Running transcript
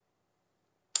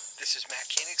This is Mat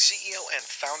Koenig, CEO and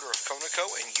founder of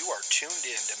Koenig, and you are tuned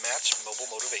in to Matt's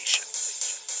Mobile Motivation.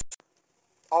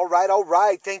 All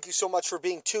right. Thank you so much for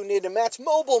being tuned in to Matt's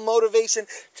Mobile Motivation.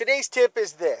 Today's tip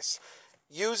is this.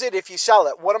 Use it if you sell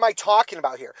it. What am I talking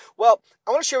about here? Well,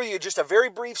 I want to share with you just a very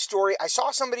brief story. I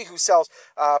saw somebody who sells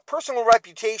personal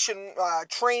reputation,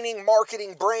 training,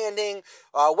 marketing, branding,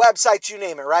 websites, you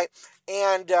name it, right?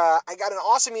 And I got an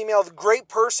awesome email. Great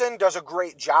person, does a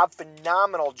great job,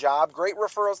 phenomenal job, great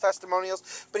referrals,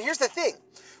 testimonials. But here's the thing.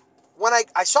 When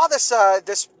I saw this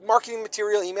this marketing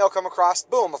material email come across,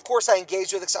 boom, of course I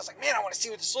engaged with it because I was like, man, I want to see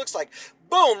what this looks like.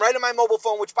 Boom, right on my mobile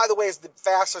phone, which, by the way, is the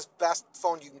fastest, best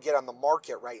phone you can get on the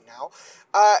market right now.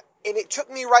 And it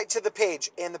took me right to the page,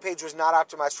 and the page was not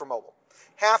optimized for mobile.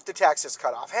 Half the text is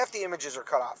cut off. Half the images are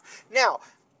cut off. Now,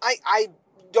 I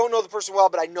don't know the person well,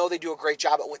 but I know they do a great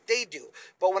job at what they do.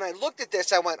 But when I looked at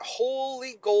this, I went,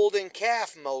 holy golden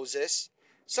calf, Moses.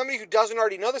 Somebody who doesn't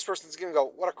already know this person is going to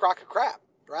go, what a crock of crap.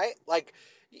 Right? Like,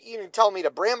 you tell me to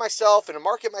brand myself and to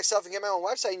market myself and get my own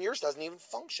website, and yours doesn't even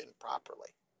function properly.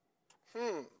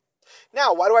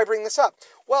 Now, why do I bring this up?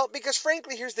 Well, because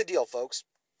frankly, here's the deal, folks.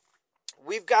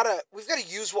 We've got to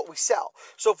use what we sell.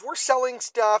 So if we're selling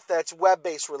stuff that's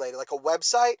web-based related, like a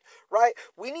website, right?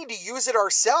 We need to use it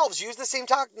ourselves. Use the same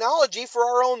technology for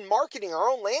our own marketing, our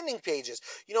own landing pages.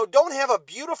 Don't have a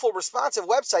beautiful, responsive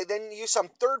website, then use some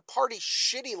third-party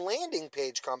shitty landing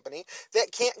page company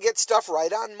that can't get stuff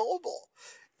right on mobile.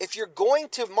 If you're going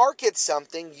to market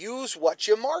something, use what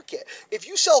you market. If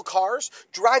you sell cars,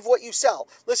 drive what you sell.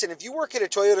 Listen, if you work at a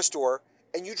Toyota store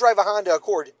and you drive a Honda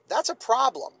Accord, that's a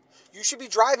problem. You should be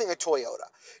driving a Toyota.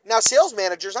 Now, sales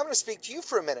managers, I'm going to speak to you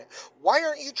for a minute. Why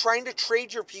aren't you trying to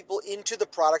trade your people into the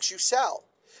products you sell?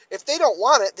 If they don't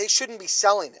want it, they shouldn't be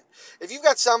selling it. If you've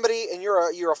got somebody and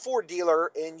you're a Ford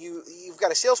dealer and you've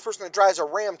got a salesperson that drives a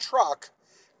Ram truck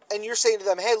and you're saying to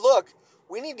them, hey, look,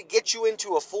 we need to get you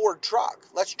into a Ford truck.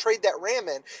 Let's trade that Ram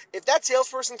in. If that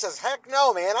salesperson says, heck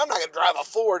no, man, I'm not going to drive a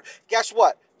Ford, guess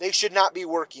what? They should not be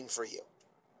working for you.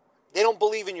 They don't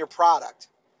believe in your product.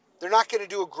 They're not going to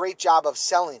do a great job of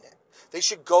selling it. They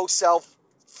should go sell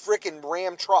frickin'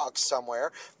 Ram trucks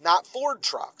somewhere, not Ford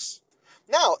trucks.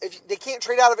 Now, if they can't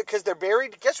trade out of it because they're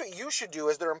buried, guess what you should do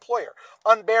as their employer?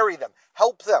 Unbury them,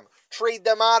 help them, trade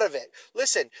them out of it.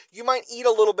 Listen, you might eat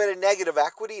a little bit of negative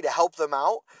equity to help them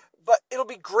out, but it'll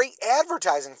be great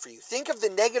advertising for you. Think of the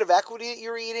negative equity that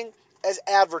you're eating as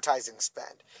advertising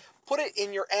spend. Put it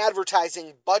in your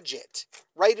advertising budget.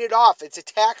 Write it off. It's a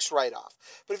tax write-off.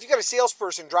 But if you got a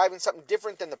salesperson driving something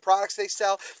different than the products they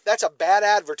sell, that's a bad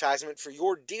advertisement for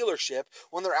your dealership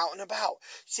when they're out and about.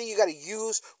 See, you got to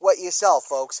use what you sell,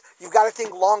 folks. You've got to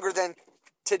think longer than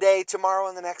today, tomorrow,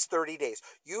 and the next 30 days.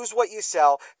 Use what you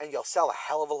sell, and you'll sell a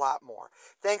hell of a lot more.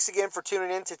 Thanks again for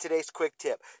tuning in to today's quick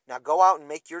tip. Now go out and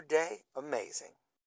make your day amazing.